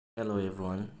Hello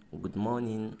everyone, good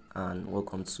morning and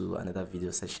welcome to another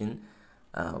video session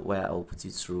where I'll put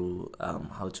you through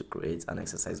how to create an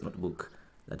exercise notebook.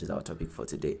 That is our topic for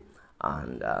today.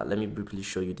 And let me briefly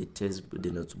show you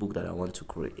the notebook that I want to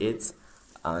create,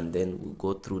 and then we'll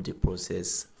go through the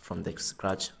process from the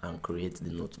scratch and create the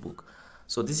notebook.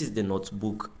 So this is the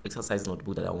notebook, exercise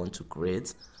notebook that I want to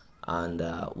create, and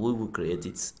we will create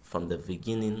it from the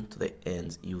beginning to the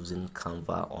end using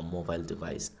Canva on mobile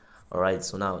device. Alright,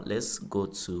 so now let's go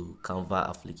to Canva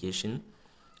application.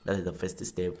 That is the first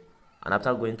step. And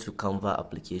after going to Canva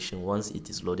application, once it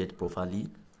is loaded properly,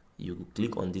 you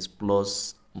click on this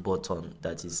plus button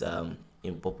that is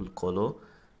in purple color,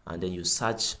 and then you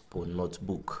search for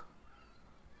notebook.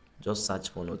 Just search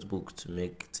for notebook to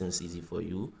make things easy for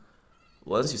you.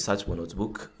 Once you search for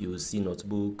notebook, you will see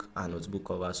notebook and notebook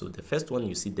cover. So the first one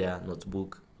you see there,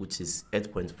 notebook, which is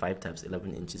 8.5 times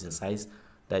 11 inches in size.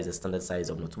 That is the standard size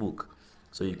of notebook.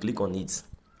 So you click on it,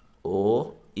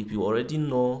 or if you already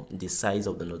know the size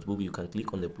of the notebook, you can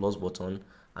click on the plus button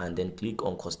and then click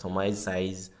on customize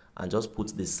size and just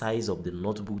put the size of the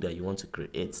notebook that you want to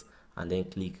create, and then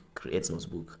click create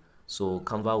notebook. So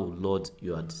Canva will load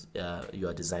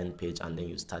your design page, and then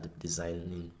you start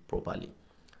designing properly.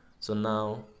 So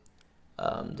now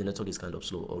the network is kind of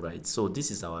slow. All right, so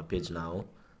this is our page now.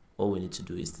 All we need to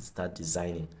do is to start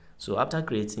designing. So after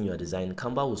creating your design,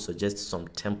 Canva will suggest some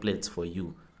templates for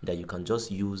you that you can just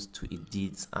use to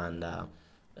edit and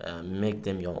make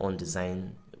them your own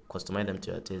design, customize them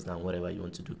to your taste and whatever you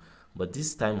want to do. But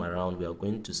this time around, we are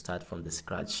going to start from the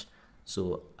scratch.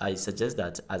 So I suggest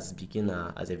that as a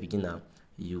beginner,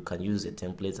 you can use a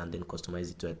template and then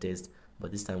customize it to your taste.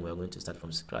 But this time we are going to start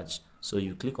from scratch. So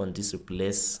you click on this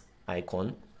replace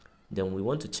icon. Then we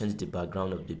want to change the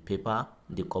background of the paper,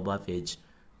 the cover page.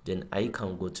 Then I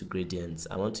can go to gradients.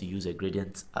 I want to use a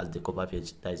gradient as the cover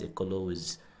page. That is a color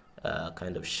with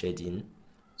kind of shading.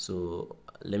 So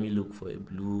let me look for a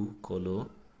blue color.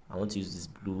 I want to use this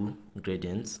blue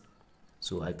gradient.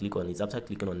 So I click on it. After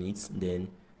clicking on it, then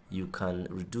you can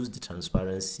reduce the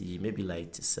transparency, maybe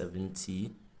like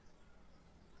 70.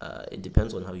 It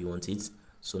depends on how you want it.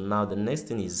 So now the next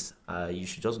thing is you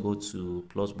should just go to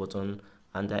plus button,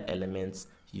 under elements,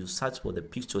 you search for the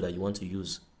picture that you want to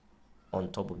use on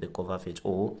top of the cover page,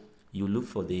 or you look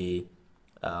for the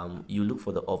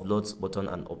upload button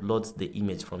and upload the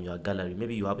image from your gallery.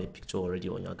 Maybe you have a picture already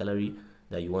on your gallery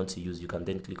that you want to use. You can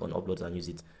then click on upload and use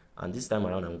it. And this time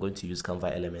around, I'm going to use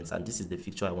Canva elements, and this is the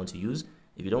picture I want to use.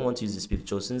 If you don't want to use this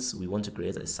picture, since we want to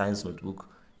create a science notebook,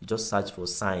 you just search for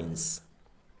science.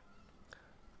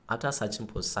 After searching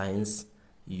for science,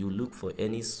 you look for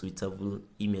any suitable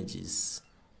images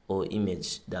or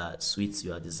image that suits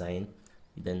your design.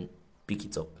 You then pick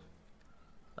it up.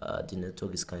 The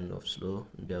network is kind of slow,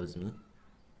 bear with me.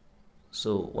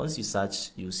 So once you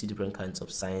search, you see different kinds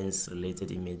of science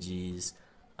related images,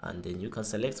 and then you can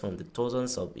select from the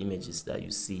thousands of images that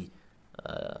you see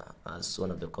as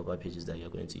one of the cover pages that you're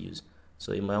going to use.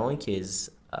 So in my own case,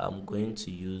 I'm going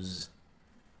to use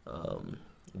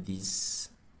this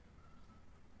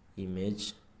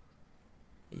image.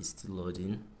 Is still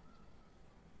loading.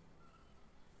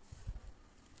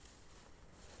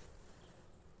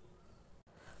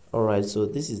 Alright, so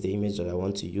this is the image that I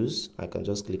want to use. I can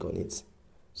just click on it.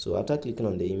 So after clicking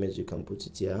on the image, you can put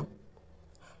it here.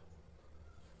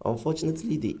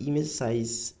 Unfortunately, the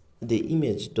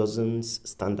image doesn't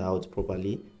stand out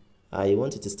properly. I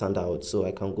want it to stand out, so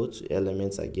I can go to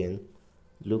elements again,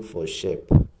 look for shape,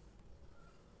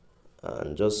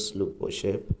 and just look for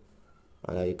shape.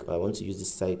 And I want to use the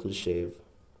cycle shape.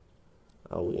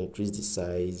 I will increase the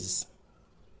size,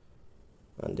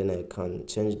 and then I can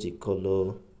change the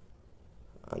color,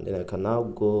 and then I can now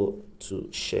go to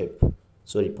shape,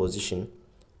 so the position,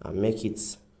 and make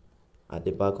it at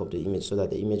the back of the image so that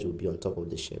the image will be on top of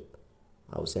the shape.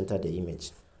 I will center the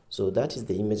image. So that is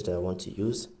the image that I want to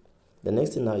use. The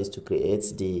next thing now is to create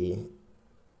the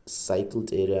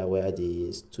cycled area where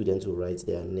the students will write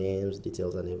their names,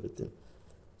 details, and everything.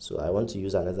 So I want to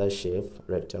use another shape,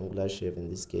 rectangular shape in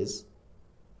this case.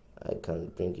 I can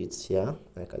bring it here.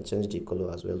 I can change the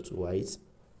color as well to white,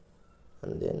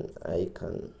 and then I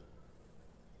can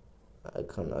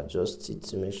adjust it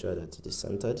to make sure that it is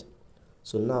centered.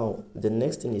 So now the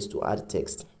next thing is to add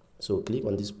text. So click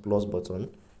on this plus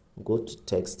button, go to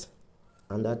text.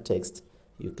 Under text,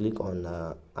 you click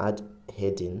on add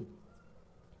heading.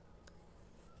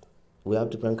 We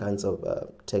have different kinds of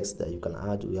text that you can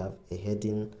add. We have a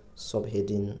heading,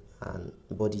 subheading, and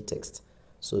body text.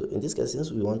 So in this case,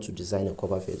 since we want to design a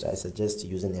cover page, I suggest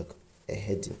using a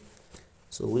heading.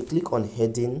 So we click on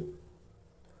heading.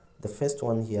 The first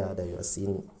one here that you are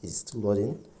seeing is still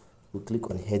loading. we click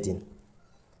on heading.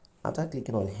 After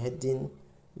clicking on heading,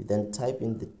 you then type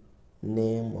in the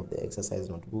name of the exercise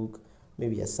notebook,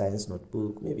 maybe a science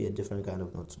notebook, maybe a different kind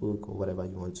of notebook, or whatever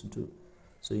you want to do.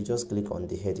 So you just click on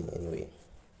the heading anyway.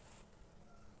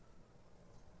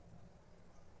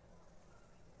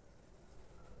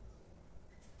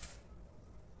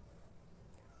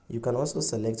 You can also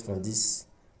select from this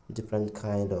different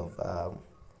kind of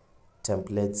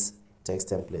templates, text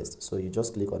templates. So you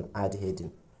just click on add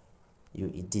heading,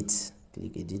 you edit,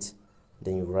 click edit,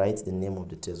 then you write the name of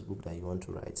the textbook that you want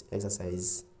to write,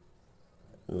 exercise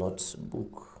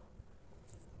notebook,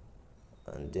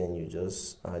 and then you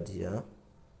just add here.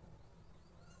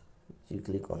 You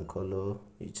click on color,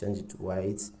 you change it to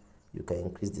white. You can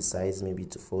increase the size maybe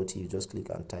to 40. You just click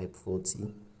and type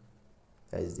 40.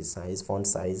 That is the size, font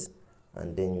size,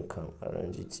 and then you can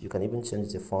arrange it. You can even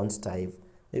change the font type.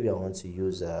 Maybe I want to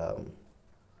use let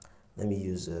me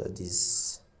use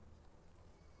this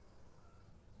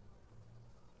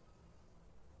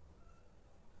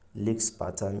Leaks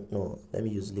pattern. No, let me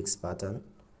use Leaks pattern.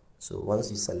 So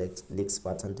once you select Leaks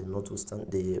pattern, the note will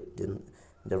stand,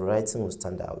 the writing will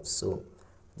stand out. So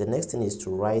the next thing is to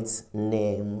write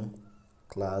name,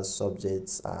 class,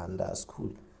 subjects, and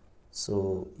school.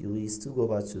 So you will still go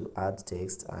back to add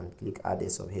text and click add a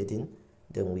subheading.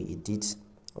 Then we edit.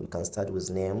 We can start with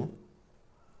name.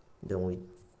 Then we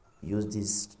use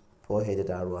this four-headed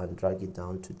arrow and drag it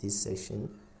down to this section.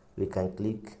 We can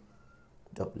click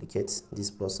duplicate this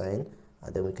plus sign,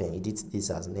 and then we can edit this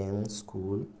as name,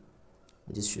 school.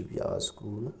 This should be our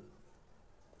school.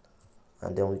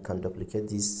 And then we can duplicate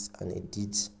this and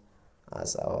edit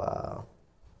as our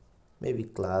maybe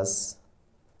class.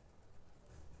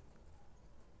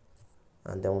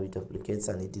 And then we duplicate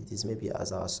and edit this maybe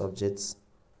as our subjects.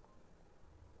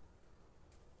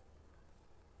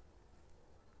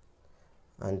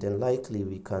 And then likely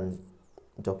we can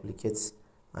duplicate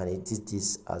and edit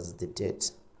this as the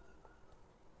date.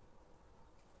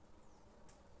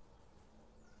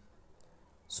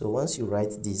 So once you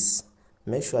write this,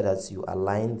 make sure that you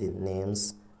align the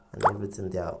names and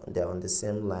everything, they are on the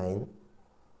same line.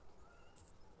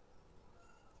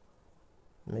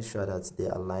 Make sure that they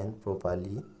align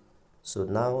properly. So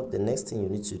now the next thing you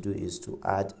need to do is to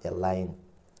add a line,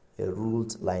 a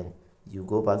ruled line. You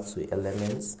go back to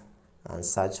elements and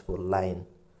search for line.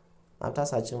 After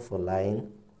searching for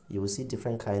line, you will see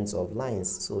different kinds of lines.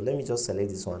 So let me just select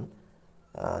this one,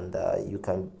 and you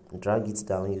can drag it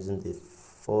down using the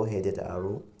four-headed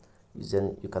arrow.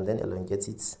 You can then elongate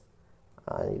it,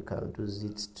 and you can do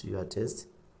it to your taste.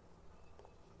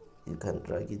 You can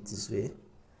drag it this way.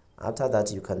 After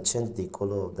that, you can change the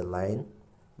color of the line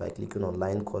by clicking on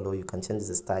line color. You can change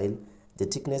the style. The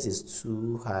thickness is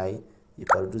too high, you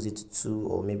can reduce it to 2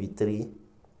 or maybe 3.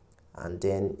 And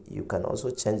then you can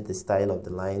also change the style of the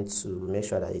line to make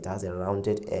sure that it has a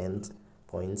rounded end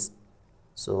points.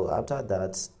 So after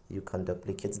that, you can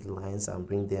duplicate the lines and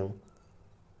bring them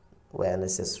where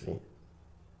necessary.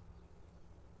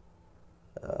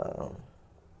 You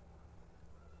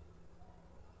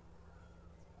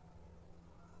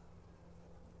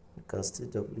can still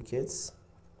duplicate.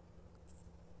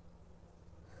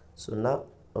 So now,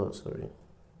 oh sorry.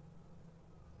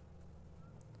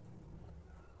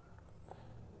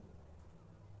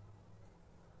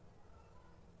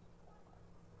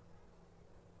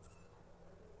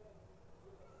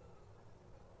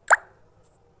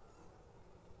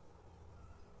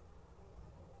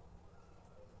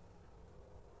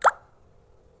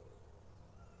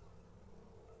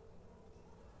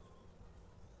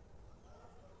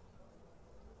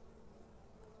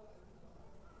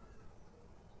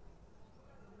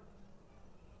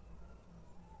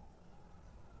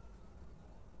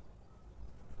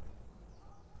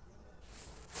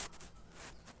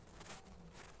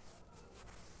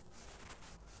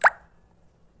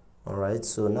 Alright,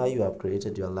 so now you have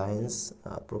created your lines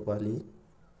properly.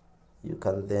 You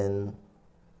can then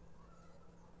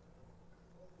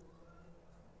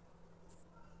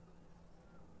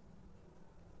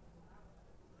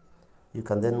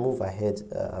move ahead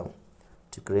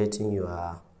to creating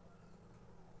your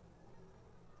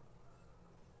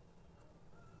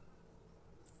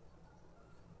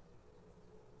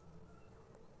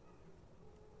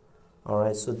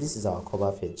alright, so this is our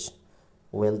cover page.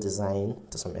 Well designed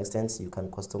to some extent. You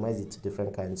can customize it to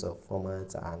different kinds of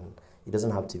formats, and it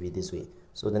doesn't have to be this way.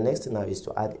 So the next thing now is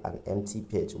to add an empty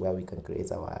page where we can create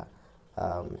our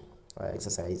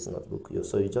exercise notebook.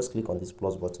 So you just click on this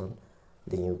plus button,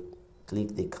 then you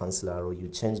click the cancel arrow, you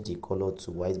change the color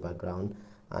to white background,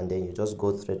 and then you just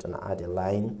go through it and add a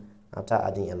line. After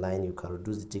adding a line, you can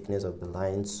reduce the thickness of the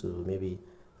line to maybe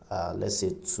let's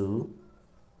say 2,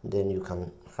 then you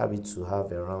can have it to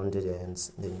have a rounded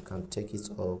ends, then you can take it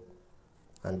up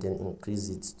and then increase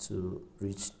it to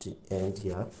reach the end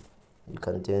here. You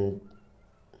can then,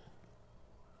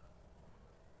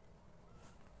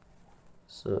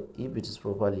 so if it is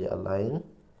properly aligned,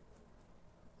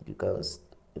 you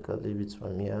can leave it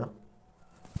from here,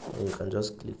 and you can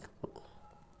just click,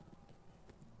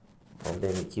 and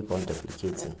then you keep on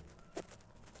duplicating.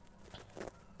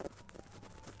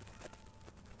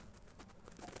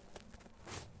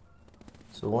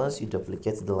 So once you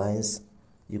duplicate the lines,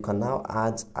 you can now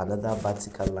add another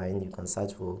vertical line. You can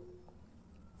search for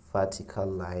vertical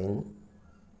line.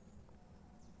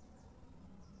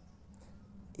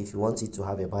 If you want it to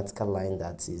have a vertical line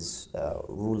that is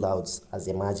ruled out as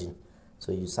a margin,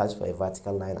 so you search for a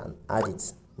vertical line and add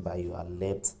it by your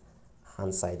left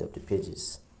hand side of the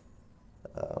pages.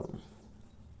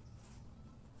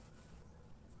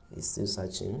 It's still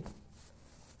searching.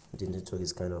 The network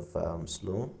is kind of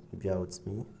slow. Bear with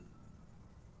me.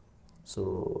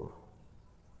 So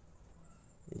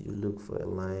you look for a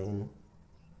line.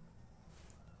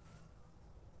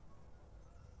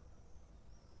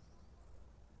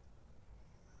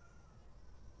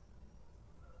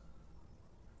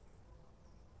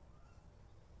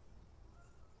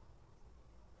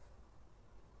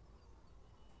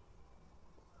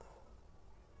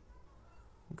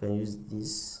 You can use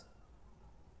this.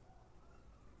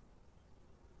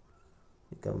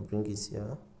 You can bring it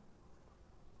here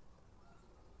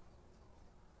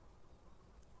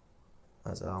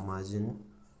as our margin.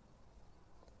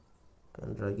 You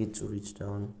can drag it to reach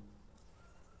down.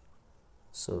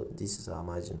 So this is our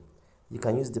margin. You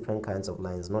can use different kinds of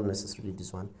lines, not necessarily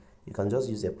this one. You can just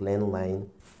use a plain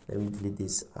line. Let me delete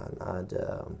this and add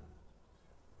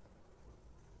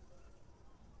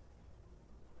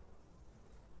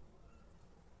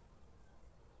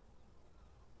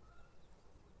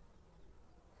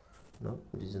no,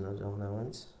 this is not the one I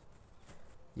want.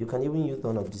 You can even use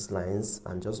one of these lines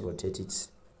and just rotate it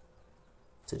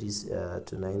to this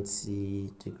to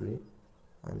 90 degree,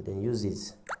 and then use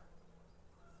it,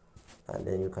 and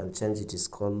then you can change its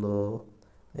color.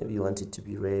 Maybe you want it to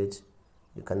be red.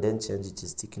 You can then change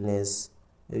its thickness,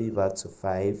 maybe back to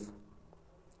 5,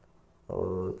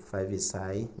 or 5 is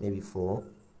high, maybe 4.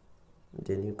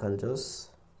 Then you can just,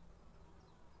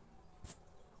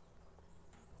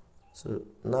 so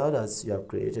now that you have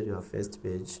created your first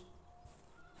page,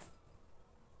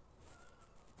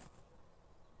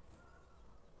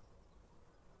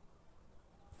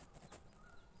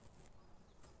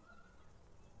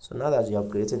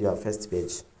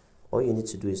 all you need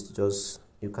to do is to just,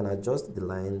 you can adjust the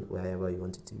line wherever you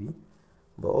want it to be,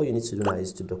 but all you need to do now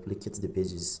is to duplicate the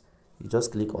pages. You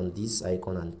just click on this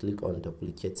icon and click on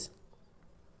duplicate.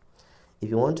 If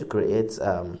you want to create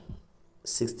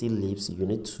 60 leaves, you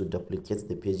need to duplicate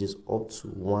the pages up to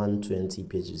 120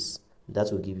 pages.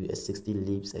 That will give you a 60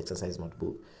 leaves exercise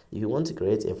notebook. If you want to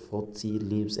create a 40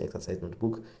 leaves exercise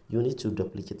notebook, you need to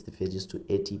duplicate the pages to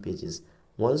 80 pages.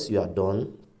 Once you are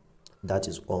done, that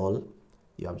is all.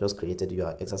 You have just created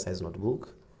your exercise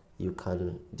notebook. You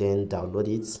can then download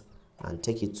it and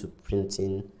take it to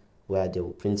printing, where they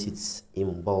will print it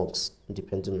in bulks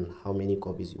depending on how many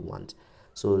copies you want.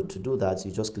 So to do that,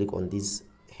 you just click on this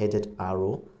headed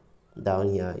arrow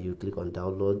down here. You click on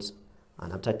download,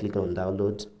 and after clicking on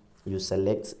download, you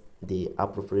select the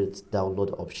appropriate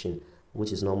download option,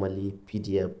 which is normally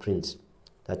PDF print.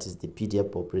 That is the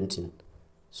PDF for printing.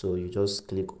 So you just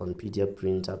click on PDF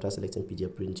print. After selecting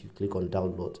PDF print, you click on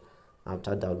download.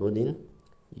 After downloading,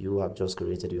 you have just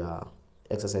created your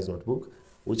exercise notebook,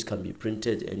 which can be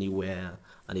printed anywhere.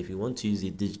 And if you want to use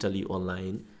it digitally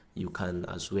online, you can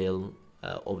as well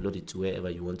upload it to wherever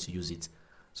you want to use it.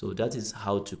 So that is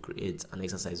how to create an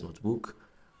exercise notebook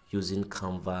using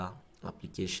Canva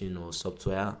application or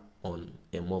software on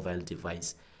a mobile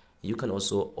device. You can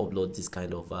also upload this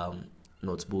kind of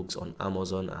notebooks on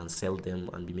Amazon and sell them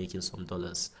and be making some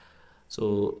dollars.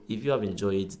 So if you have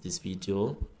enjoyed this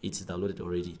video, it is downloaded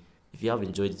already. If you have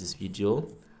enjoyed this video,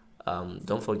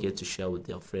 don't forget to share with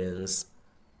your friends,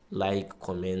 like,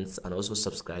 comment, and also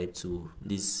subscribe to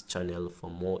this channel for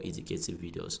more educative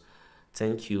videos.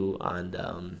 Thank you,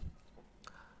 and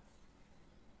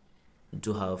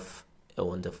do have a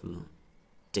wonderful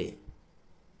day.